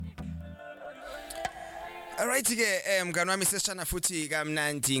Alright ke mngani wami sesishana futhi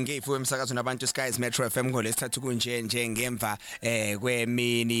kamnandi ngeyifu emsakazo nabantu Skies Metro FM ngolesithathu kunje ngemva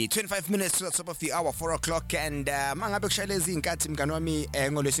kwemini 25 minutes to the top of the hour 4 o'clock and mangabe kushayela izinkathi mngani wami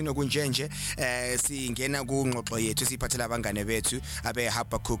ngolesino kunje singena ku ngxoxo yethu siphathela abangane bethu abe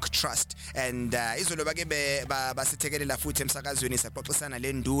Habakkuk Trust and izolo bake basithekelela futhi emsakazweni saxoxisana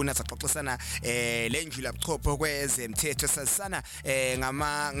le nduna saxoxisana lendlula buchopho kwezemthetho sasana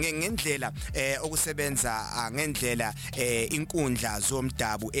ngendlela okusebenza ngendlela inkundla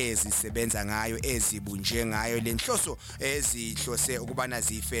zomdabu ezisebenza ngayo ezibunje ngayo lenhloso ezihlose ukubana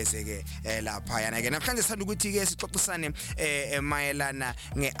zifezeke lapha yana ke namhlanje sithanda ukuthi ke sixoxisane mayelana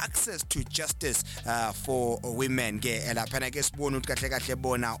ngeaccess to justice for women ke lapha ke sibona ukuthi kahle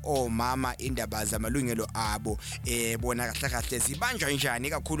bona omama indaba zamalungelo abo bona kahle zibanjwa njani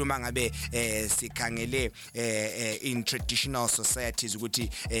kakhulu mangabe sikhangele in traditional societies ukuthi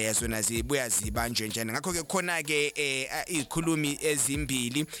zona zibuya zibanjwe njani ngakho ke khona ke izikhulumi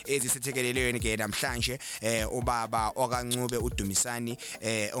ezimbili ezisethekelelweni ke namhlanje ubaba okancube uDumisani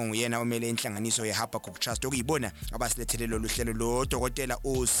onguyena omele inhlanganiso yeHabakkuk Trust okuyibona abasilethele lo hlelo lo dokotela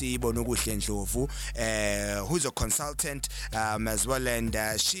uSibona ukuhle Ndlovu who's a consultant as well and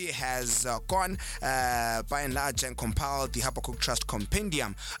she has gone by and large and compiled the Habakkuk Trust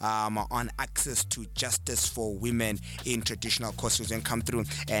compendium on access to justice for women in traditional courts and come through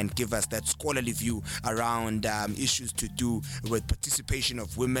and give us that scholarly view around issues to do with participation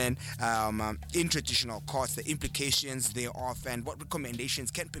of women in traditional courts, the implications thereof, and what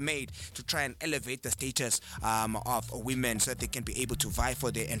recommendations can be made to try and elevate the status of women so that they can be able to vie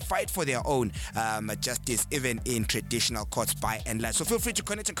for their and fight for their own justice even in traditional courts by and large. So feel free to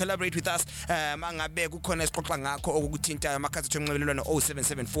connect and collaborate with us. Mangabe kukhona isixoxa ngakho okuthinta amakhathi onxibelelwano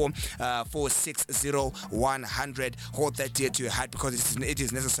 0774 460 100. Hold that dear to your heart because it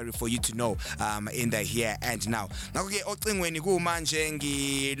is necessary for you to know in the here and now. Ngakho ke ocingweni kumanje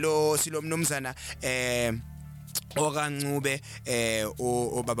ngilo silomnumzana okancube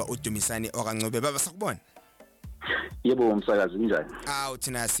obaba uDumisani okancube baba sakubona. Yebo umsakazi kunjani?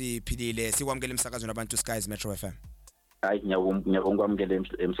 Thina siphilile sikwamukela umsakazo nabantu Skies Metro FM. Hayi ngiyakwamukela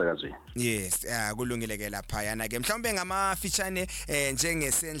emsakazweni. Yes, kulungile ke lapha yana ke mhlawumbe ngamafitshane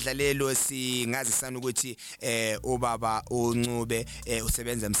njengesendlalelo singazisana ukuthi ubaba uncube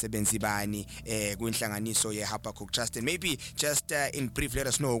usebenza umsebenzi bani kwinhlanganiso yeHabakkuk Trust and maybe just in brief let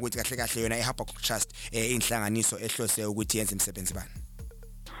us know ukuthi kahle yona iHabakkuk Trust inhlanganiso ehlose ukuthi yenze umsebenzi bani.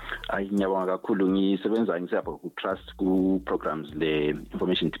 Ngiyabonga kakhulu ngisebenza ngiseHabakkuk Trust ku programs le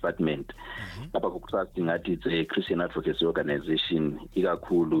information department. Habakkuk Trust ngathi it's a Christian advocacy organization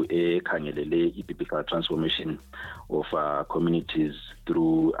ikakhulu ekhangelele i-biblical transformation of communities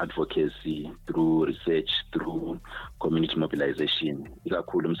through advocacy, through research, through community mobilization.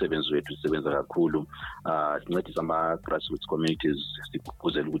 Ikakhulu umsebenzi wethu sisebenza kakhulu sincedisa ama grassroots communities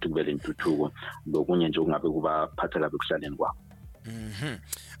sikuzela ukuthi kube le ntuthuko lokunye nje kungabe kuba phatha kabe kuhlaleni kwabo.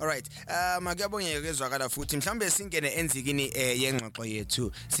 Alright, makuyabongeka kezwakala futhi mhlambe singene enzikini yengxoxo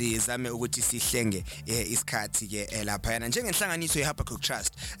yethu sizame ukuthi sihlenge isikhathi ke lapha yana njengenhlanganiso yeHabakkuk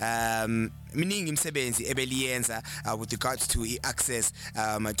Trust miningi imisebenzi ebeliyenza with regards to access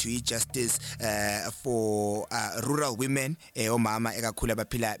to justice for rural women omama ekakhulu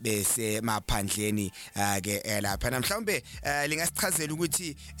abaphila bese maphandleni ke lapha mhlawumbe lingasichazela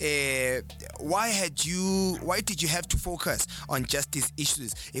ukuthi why did you have to focus on justice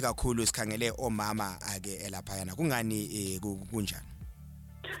issues ikakhulu sikhangele omama ake lapha yana kungani kunjani?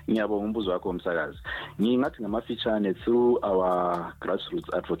 Ngiyabonga umbuzo wakho umsakazi. Ngingathi ngamafitshane through our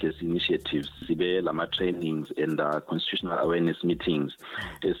grassroots advocacy initiatives sibe lama trainings and constitutional awareness meetings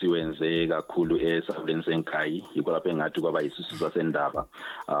esiwenze kakhulu eSouthern Senkai yikho lapho engathi kwaba yisisusa sendaba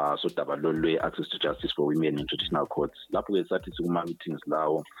so daba lolwe access to justice for women in traditional courts. Lapho ke sathi kuma meetings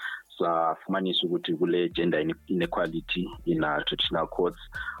lawo safumanisa ukuthi kule gender inequality in traditional courts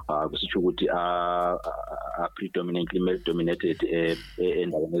kusitsho ukuthi predominantly male dominated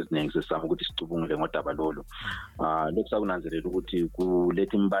endaweni eziningi sesama ukuthi sicubungule ngodaba lolo lokhu sakunanzelela ukuthi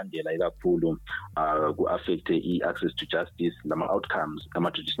kuletha imbandela ikakhulu ku affect i-access to justice lama outcomes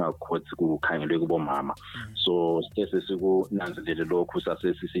ama traditional courts kukhangelwe kubomama so sithe sikunanzelele lokhu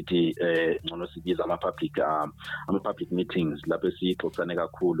sasesithi ngcono sibiza ama public meetings lapho sixoxane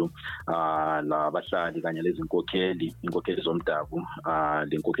kakhulu labahlali kanye lezinkokheli inkokheli zomdabu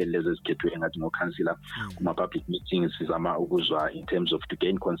lenkokheli kuphela lezi ezikhethwe ngathi ngo-councillor kuma-public meetings sizama ukuzwa in terms of to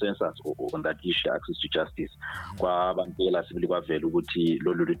gain consensus on that issue, access to justice. Kwabampela sibili kwavela ukuthi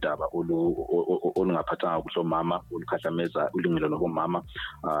lolu ludaba olungaphathanga kuhle omama olukhahlameza ulungelo lwabomama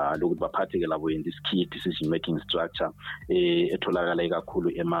lokuthi baphatheke labo in this key decision making structure etholakala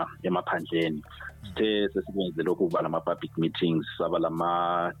kakhulu emaphandleni. Sesikwenze lokhu kuba lama-public meetings, saba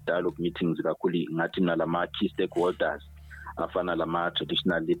lama-dialogue meetings kakhulu ngathi nalama key stakeholders afana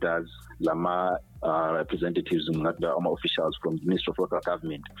lama-traditional leaders, lama representatives ama-officials from the Ministry of Local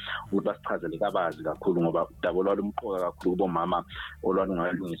Government ukuthi basichazele kabazi kakhulu ngoba udaba olwalumqoka kakhulu kubomama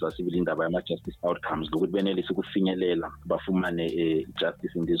olwalungalungiswa sibili indaba yama-justice outcomes lokuthi benelise ukufinyelela bafumane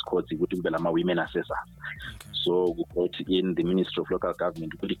justice in these courts ukuthi kube lama-women assessors. So ukuthi in the Ministry of Local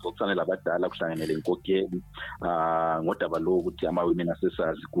Government ukuthi kufanele abadala kuhlanganele inkokeli ngodaba lo ukuthi ama-women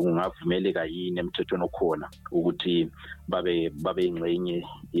assessors kungavumeleka yini emthethweni okhona ukuthi babe ingxenye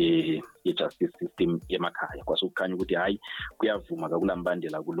ye-justice system emakhaya. Kwasukukhanya ukuthi hayi kuyavuma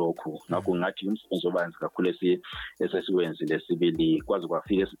kakulambandela kulokho ngakho ngathi umsebenzi obanzi kakhulu esesiwenzile sibili kwazi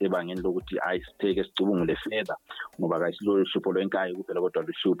kwafika ebangeni lokuthi hayi sitheke sicubungule further ngoba kayisilolu hlupho lwenkayi kuphela kodwa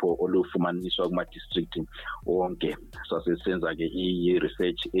luhlupho olufumaniswa kuma-district wonke. Sasesenza-ke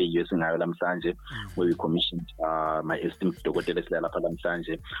i-research esingayo namhlanje where we commissioned my esteemed dokotela esilala lapha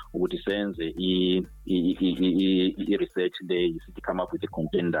namhlanje ukuthi senze i-research le sithi come up with a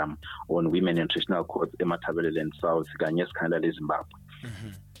compendium on women in traditional courts eMatabeleland South kanye esikhanda leZimbabwe.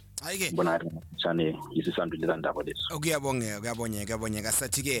 Ayike bona chane isisandulela ndaba leso. Kuyabongeka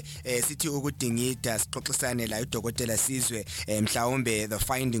sathi ke sithi ukudingida sixoxisane la udokotela Sizwe mhlawumbe the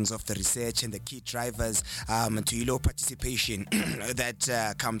findings of the research and the key drivers to your participation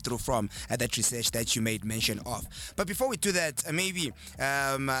that come through from that research that you made mention of. But before we do that, maybe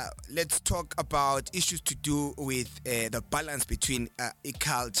let's talk about issues to do with the balance between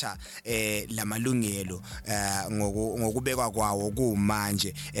culture lamalungelo ngokubekwa kwawo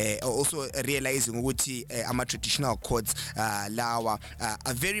kumanje. Also realizing ukuthi ama-traditional courts lawa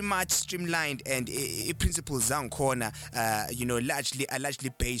are very much streamlined and principles zangikhona largely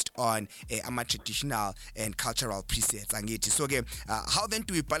based on ama-traditional and cultural precepts angithi. So ke how then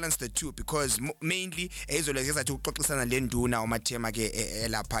do we balance the two, because mainly izolekeza ukuthi uxoxisana le nduna umathema ke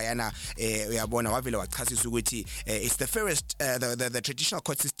laphayana uyabona wavela wachasisa ukuthi it's the fairest the traditional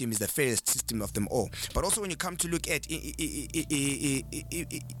court system is the fairest system of them all. But also when you come to look at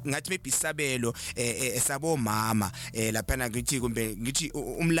ngathi maybe isabelo esabo mama laphana ngithi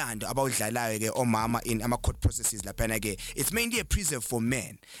umlando abawudlalayo ke omama in ama court processes laphana ke it's mainly a preserve for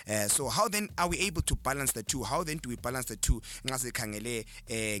men. So how then are we able to balance the two? How then do we balance the two nxa sikhangele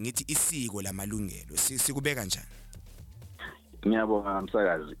ngithi isiko lamalungelo sikubeka njani? Ngiyabonga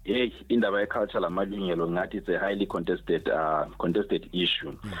msakazi. Indaba ye-culture lamalungelo ngathi it's a highly contested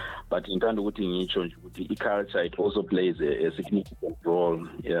issue. But ngithanda ukuthi ngitsho nje ukuthi i-culture it also plays a significant role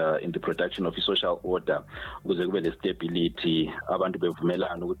in the production of social order ukuze kube le stability abantu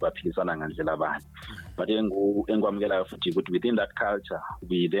bevumelana ukuthi baphilisana ngandlela bani. But engikwamukelayo futhi ukuthi within that culture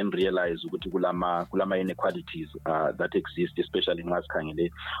we then realize ukuthi kulama inequalities that exist, especially nxa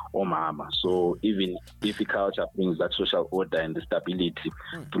sikhangele omama. So even if i-culture brings that social order and the stability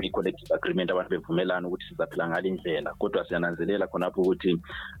through collective agreement abantu bevumelana ukuthi sizaphila ngale ndlela, kodwa siyananzelela khonapho ukuthi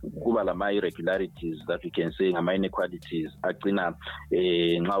kuba lama irregularities that we can say ngama inequalities agcina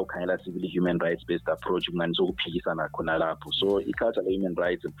nxa ukhangela civil human rights based approach kunganisa ukuphikisana khona lapho. So i-culture le human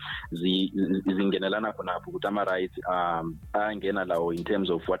rights zingenelana khonapho ukuthi ama-rights angena lawo in terms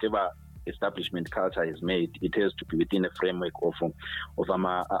of whatever establishment culture is made, it has to be within a framework of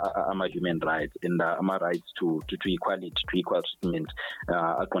human rights and rights to equality, to equal treatment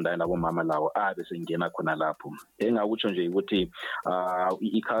aqondana labo mama lawo abe sengena khona lapho. Engakutsho nje ukuthi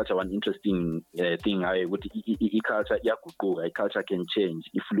i-culture one interesting thing ngayo ukuthi i-culture iyaguquka, i-culture can change,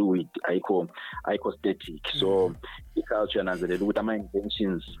 i-fluid, ayikho static. So i-culture yananzelela ukuthi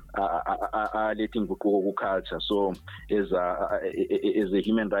ama-inventions aletha inguquko ku-culture. So as a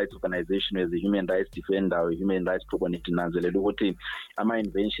human rights organization, as a human rights defender, a human rights proponent, nanzelela ukuthi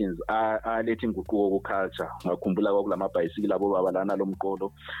ama-inventions aletha inguquko ku-culture. Ngakhumbula kwakulamabhayisikili abo baba lana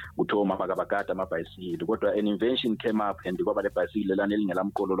lomqolo kuthiwa omama kabagada amabhayisikili, kodwa an invention came up and kwaba le bhayisikili lana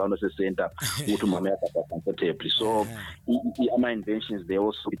elingelamqolo lana osecenter ukuthi umama uyagada comfortably. So ama-inventions they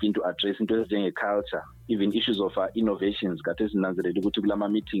also begin to address into ezinjenge-culture, even issues of innovations kade sinanzelela ukuthi kulama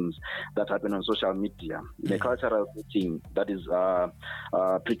meetings that happen on social media, the cultural setting that is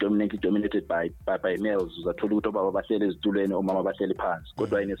predominantly dominated by males, uzathola ukuthi obaba bahlele ezitulweni omama bahlele phansi.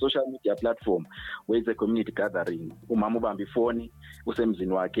 Kodwa in a social media platform where it's a community gathering, umama ubamba ifoni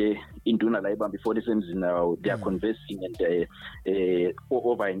usemzini wakhe, induna la ibamba ifoni isemzini nawo, they are conversing and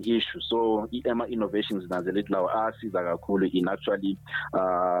over an issue. So innovations nanzelela lawo asiza kakhulu in actually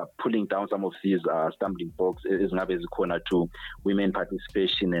pulling down some of these stumbling blocks ezingabe zikhona to women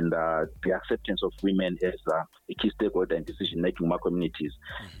participation and the acceptance of women as a key stakeholder in decision making in communities.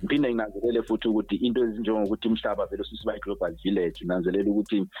 Ngiphinda nginanzelele futhi ukuthi into ezinjengokuthi umhlaba vele sisiba global village, nanzelela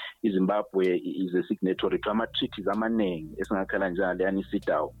ukuthi iZimbabwe is a signatory to ama treaties amaningi esingakhala njalo yani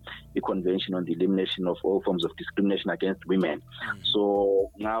CEDAW, the Convention on the Elimination of All Forms of Discrimination Against Women.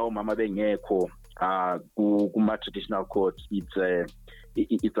 So ngawo mama bengekho kuma traditional courts,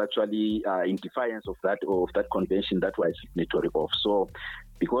 it's actually in defiance of that convention that was signatory of. So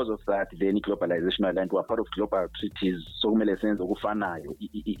because of that, then globalization aligned, we're part of global treaties, so kumele senze okufanayo,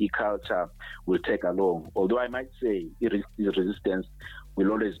 culture will take along. Although I might say resistance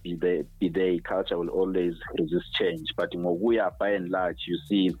will always be there, culture will always resist change, but ngokuya by and large you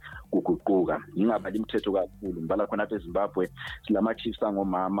see kuguquka. Ngingabali imithetho kakhulu ngibala khona apha eZimbabwe silama chiefs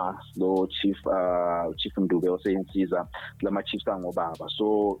angomama, lo chief Ndube oseyinsiza, silama chiefs angobaba.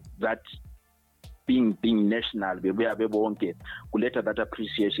 So that being national, bebuya bebonke kuletha that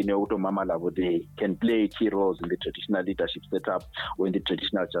appreciation yokuthi omama labo they can play key roles in the traditional leadership setup or in the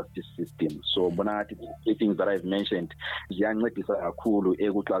traditional justice system. So bona ngathi the things that I've mentioned ziyancedisa kakhulu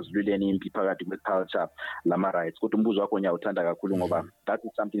ekuxazululeni impi phakathi kwe-culture lama rights. Kodwa umbuzo wakho ngiyawuthanda kakhulu ngoba that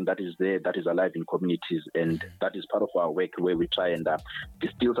is something that is there, that is alive in communities, and that is part of our work where we try and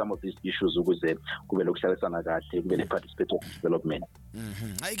distill some of these issues ukuze kube lokuhlalisana kahle, kube le-participatory development.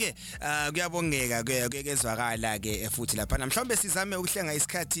 Ayike kuyabongeka kuyekezwakala ke futhi lapha mhlawumbe sizame ukuhlenga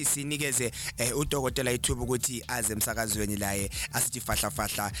isikhathi sinikeze udokotela ithuba ukuthi aze emsakazweni laye asithi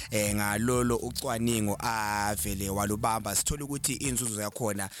fahla ngalolo ucwaningo avele walubamba, sithola ukuthi inzuzo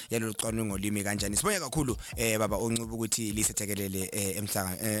yakhona yalolu cwaningo limi kanjani. Sibonge kakhulu baba oNcuba ukuthi lisethekelele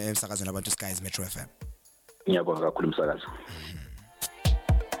emsakazweni abantu Skies Metro FM. Ngiyabonga kakhulu umsakazo.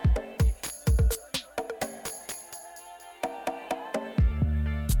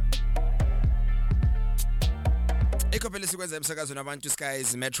 Ikhopele sikwenza emsakazweni abantu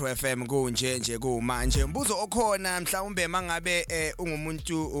Skies Metro FM kunje kumanje. Mbuzo okhona mhlawumbe mangabe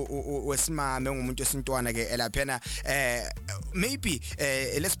ungumuntu wesimame, ungumuntu wesintwana ke elaphena maybe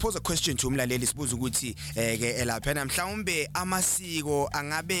let's pose a question to umlaleli sibuza ukuthi ke elaphena mhlawumbe amasiko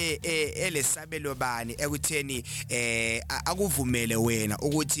angabe elesabelo bani ekutheni akuvumele wena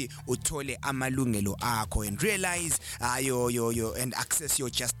ukuthi uthole amalungelo akho and realize your and access your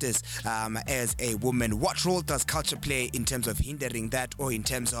justice as a woman. What role does culture play in terms of hindering that, or in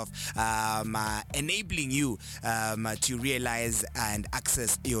terms of enabling you to realize and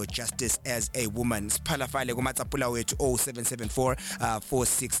access your justice as a woman? Siphalafale kumatsapula wethu 0774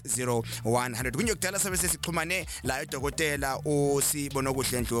 460 100. Kunyokudala sabe sesixhumane la udokotela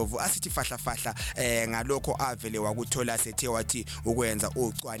uSibonokuhle Ndlovu asithi fahla ngalokho avele wakuthola sethe wathi ukwenza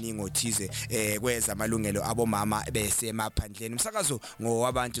ucwaningo thize kweza amalungelo abomama besemaphandleni. Umsakazo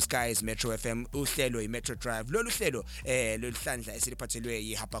ngowabantu Skies Metro FM, uhlelo iMetro Drive. Lolu hlelo loluhlandla esiliphathelwe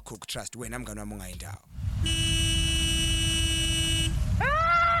yiHabakkuk Trust. Wena mngani wami ungayindawo.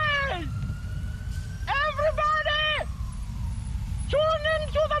 Hey! Everybody! Tune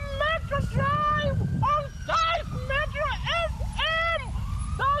into the Metro Drive on Skies Metro FM.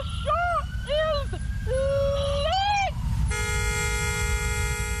 The show is lit!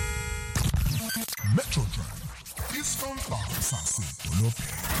 Metro Drive. Isonto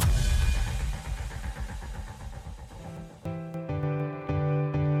sasedolobheni.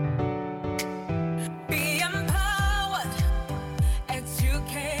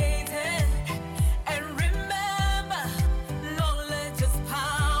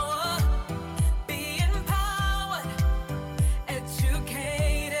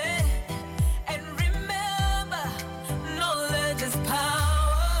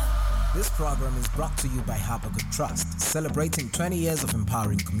 This program is brought to you by Habakkuk Trust, celebrating 20 years of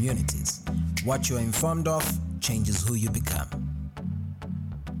empowering communities. What you're informed of changes who you become.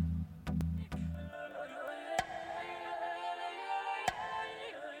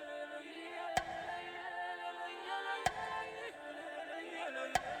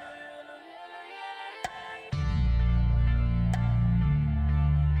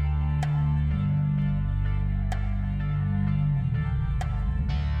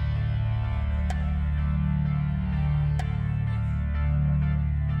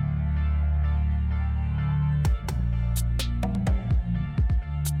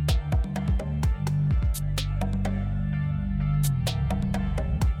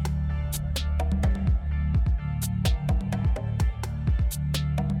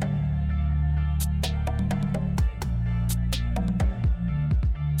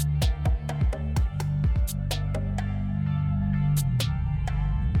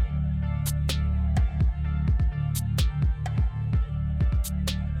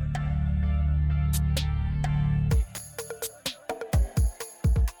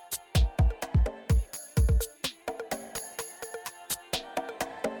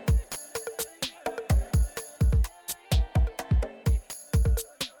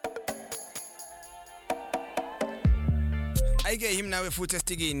 Ayike yimi nawe futhi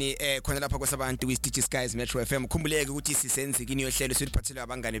esitikini khona lapha kwasabantu kwiStitch Skies Metro FM khumbuleke ukuthi sisenzikini yohlelo siphathelwe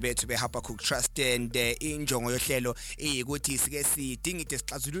abangane bethu beHabakkuk Trust and injongo yohlelo ukuthi sike sidingide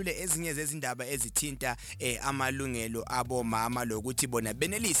sixazulule ezinye zezindaba ezithinta amalungelo abomama lokuthi bona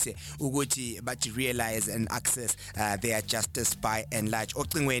benelise ukuthi bathi realize and access their justice by and large.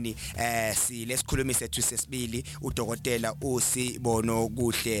 Ocingweni si lesikhulumi sethu sesibili udokotela uSibono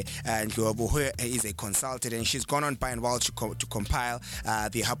Kuhle Ndlovu, who is a consultant and she's gone on by and while to compile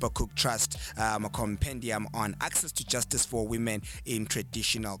the Habakkuk Trust compendium on access to justice for women in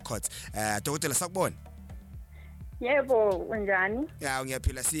traditional courts. Dokotela sakubona. Yebo, unjani? Ya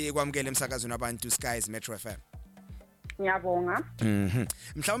ngiyaphila sikwamukele emsakazweni wabantu Skies Metro FM. Ngiyabonga.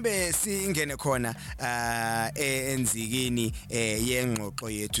 Mhlawumbe singene khona enzikini yengxoxo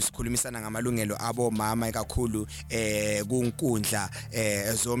yethu sikhulumisana ngamalungelo abomama ekakhulu kunkundla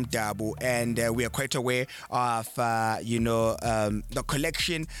zomdabu, and we are quite aware of the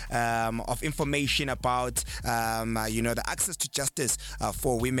collection of information about the access to justice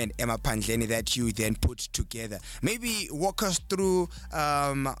for women emaphandleni that you then put together. Maybe walk us through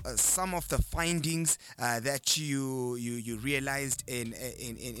some of the findings that you realized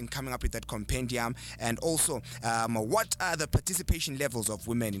in coming up with that compendium, and also what are the participation levels of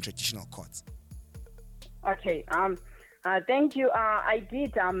women in traditional courts? Okay. Thank you. I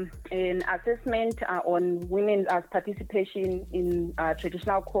did an assessment on women's participation in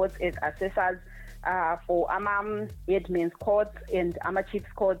traditional courts as assessors for headmen's courts and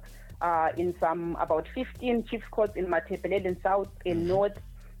chiefs courts in some about 15 chiefs courts in Matebeleni South and North.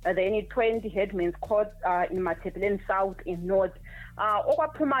 Then 20 headmen's courts in Matebeleni South in North.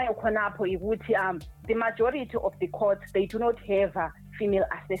 Okwaphumayo khonapho ukuthi the majority of the courts, they do not have female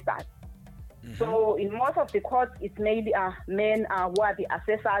assessors. So in most of the courts, it's mainly men who are the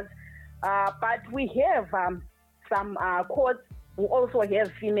assessors. But we have some courts who also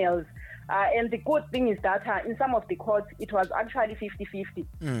have females. And the good thing is that in some of the courts, it was actually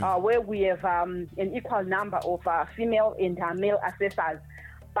 50-50, where we have an equal number of female and male assessors.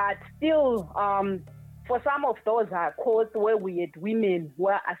 But still, for some of those courts where we had women who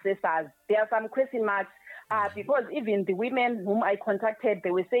are assessors, there are some question marks because even the women whom I contacted,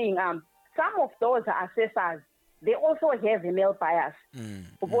 they were saying some of those assessors, they also have a male bias.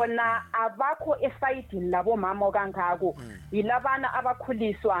 Bona abakho esayidini labo mama kangako yilabana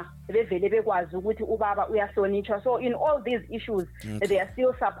abakhuliswa bevele bekwazi ukuthi ubaba uyahlonitshwa. So in all these issues, they are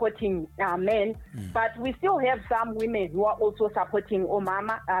still supporting men, but we still have some women who are also supporting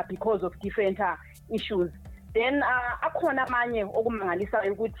omama because of different issues. Then akhona manye okumangalisa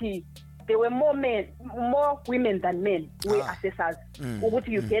ukuthi there were more women than men who were assessors. Ukuthi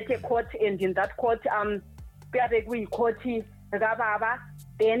you get a court, and in that court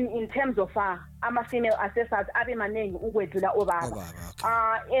then in terms of female assessors abe maningi ukwedlula obaba.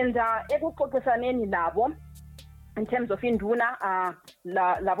 And ekuxoxisaneni labo in terms of induna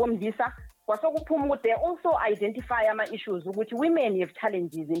labo mlisa kwasokuphuma ukuthi they also identify issues ukuthi women have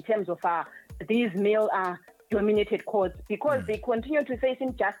challenges in terms of these male dominated courts because they continue to face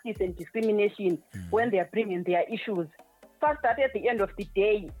injustice and discrimination when they are bringing their issues. First, that at the end of the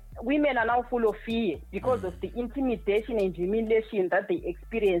day, women are now full of fear because of the intimidation and humiliation that they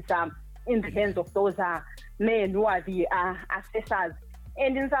experience in the hands of those men who are the assessors.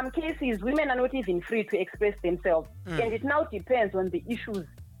 And in some cases, women are not even free to express themselves. And it now depends on the issues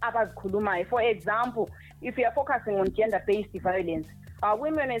abazikhulumayo. For example, if you are focusing on gender-based violence,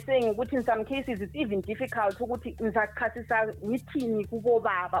 women are saying that in some cases it's even difficult ukuthi ngizachasisa ngithini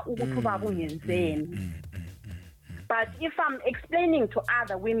kubobaba ukuthi ubaba ungenzeni. But if I'm explaining to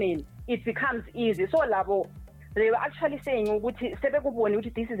other women, it becomes easy. So labo, they were actually saying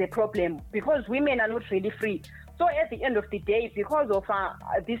ukuthi this is a problem because women are not really free. So at the end of the day, because of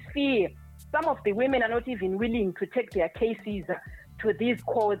this fear, some of the women are not even willing to take their cases to these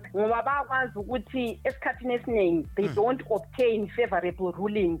courts. Ngoba bakwazi ukuthi esikhathini esiningi they don't obtain favorable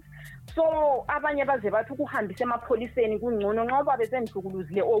rulings. So abanye baze bathi ukuhambisa emapholiseni kungcono ngoba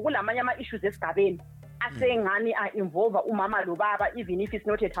besenhlukuluzile or kulamanye ama-issues esigabeni asengani involve umama lo baba, even if it's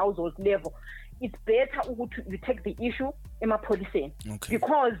not at household level. It's better to take the issue emapholiseni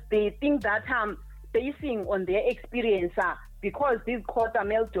because they think that basing on their experience because these courts are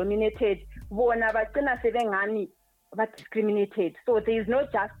male dominated, bona bagcina sebengani discriminated. So there is no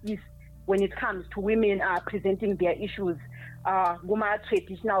justice when it comes to women presenting their issues guma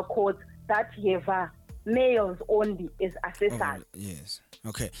traditional courts that have males only as assessors. Yes.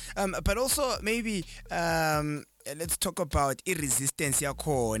 Okay. But also maybe let's talk about resistance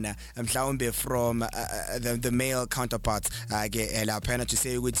yakhona mhlawumbe from the male counterparts ke lapha to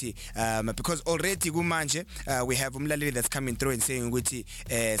say ukuthi because already kumanje we have umlaleli that's coming through and saying ukuthi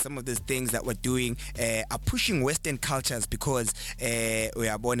some of these things that we're doing are pushing western cultures because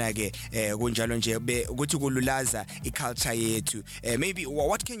uyabona ke kunjalo nje ukuthi kululaza iculture yethu. Maybe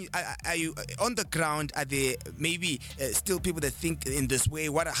what can you are you on the ground, are there maybe still people that think in this way?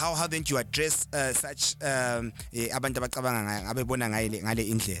 How then do you address such abantu abacabanga abebona ngale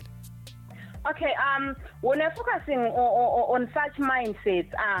indlela? Okay, when we're focusing on such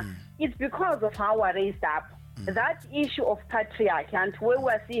mindsets, it's because of how we're raised up. That issue of patriarchy and where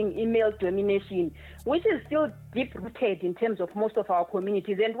we're seeing male domination, which is still deep rooted in terms of most of our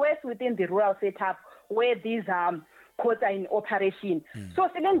communities, and worse within the rural setup where these courts are in operation. So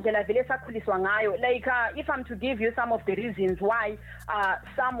like if I'm to give you some of the reasons why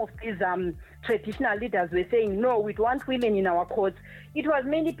some of these traditional leaders were saying no, we don't want women in our courts, it was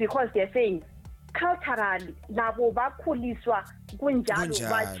mainly because they're saying culturally labo bakhuliswa kunjalo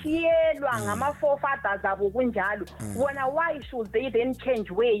bathiyelwa ngama forefathers abo kunjalo bona, why should they then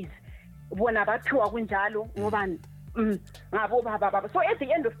change ways bona bathiwa kunjalo ngobani ngabo baba. So at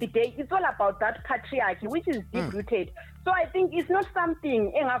the end of the day, it's all about that patriarchy which is deep rooted. So I think it's not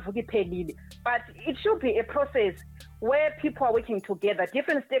something engavuki phelile, but it should be a process where people are working together,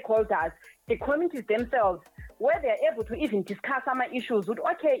 different stakeholders, the communities themselves, where they're able to even discuss some issues with,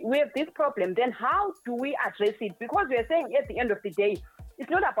 okay, we have this problem, then how do we address it? Because we are saying at the end of the day, it's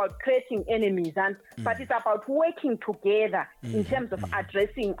not about creating enemies, but it's about working together in terms of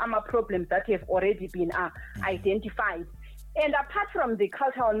addressing problems that have already been identified. And apart from the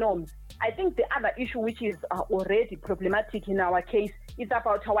cultural norms, I think the other issue which is already problematic in our case is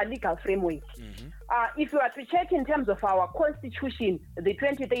about our legal framework. If you are to check in terms of our constitution, the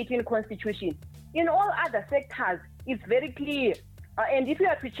 2013 constitution, in all other sectors, it's very clear. And if you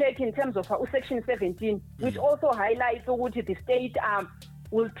are to check in terms of section 17, which also highlights what the state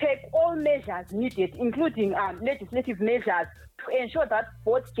will take all measures needed, including legislative measures, to ensure that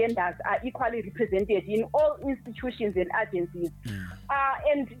both genders are equally represented in all institutions and agencies.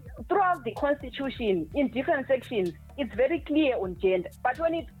 And throughout the constitution, in different sections, it's very clear on gender. But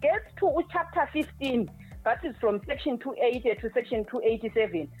when it gets to chapter 15, that is from section 280 to section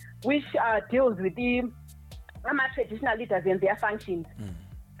 287, which deals with the traditional leaders and their functions,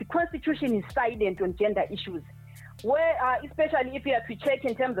 the constitution is silent on gender issues. Where, especially if you have to check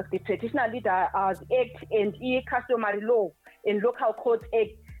in terms of the Traditional Leaders Act and Customary Law and Local Codes Act,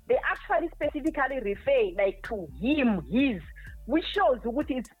 they actually specifically refer like to him, his, which shows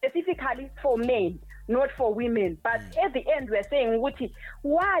what is specifically for men, not for women. But at the end, we're saying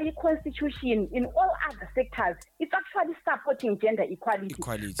why constitution in all other sectors, it's actually supporting gender equality.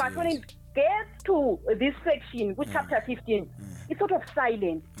 But when it gets to this section, with chapter 15, it's sort of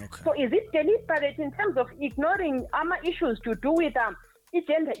silent. So is it deliberate in terms of ignoring issues to do with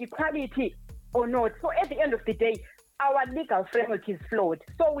gender equality or not? So at the end of the day, our legal framework is flawed.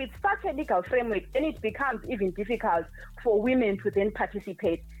 So with such a legal framework, then it becomes even difficult for women to then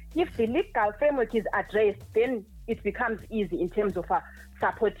participate. If the legal framework is addressed, then it becomes easy in terms of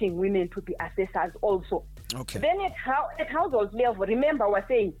supporting women to be assessors also. Then at household level, remember we're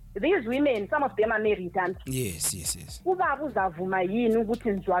saying these women, some of them are married. Yes. Ubaba uzavuma yini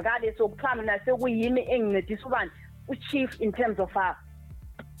ukuthi nizwakale sokuxhamana sekuyimi engincedisa ubani uchief in terms of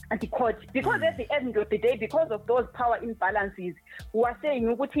the court, because at the end of the day, because of those power imbalances, we are saying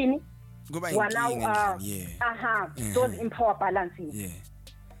ukuthini we are now those impower balances.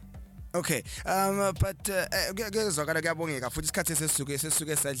 Okay, but ngezwakala kuyabongeka futhi isikhathi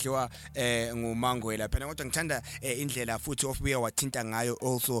sesisuke sadliwa ngumangwela phela, kodwa ngithanda indlela futhi ofuye wathinta ngayo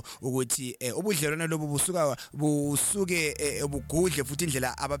also ukuthi ubudlelwana lobu busuke bugudle futhi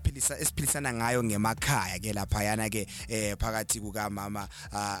indlela esiphilisana ngayo ngemakhaya ke lapha yana ke phakathi kuka mama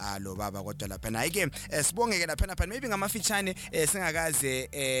lo baba. Kodwa lapha nayi ke sibongeke lapha maybe ngamafitshane singakaze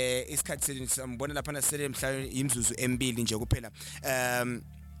isikhathi sethu sambona lapha sele mhlawumbe imzuzu emibili nje kuphela.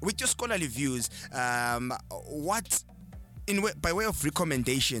 With your scholarly views, what by way of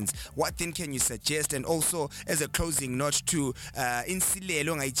recommendations, what then can you suggest? And also as a closing note to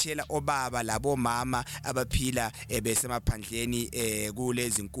insilelo ngayitshela obaba labo mama abaphila besemaphandleni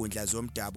kulezi nkundla zomdabu.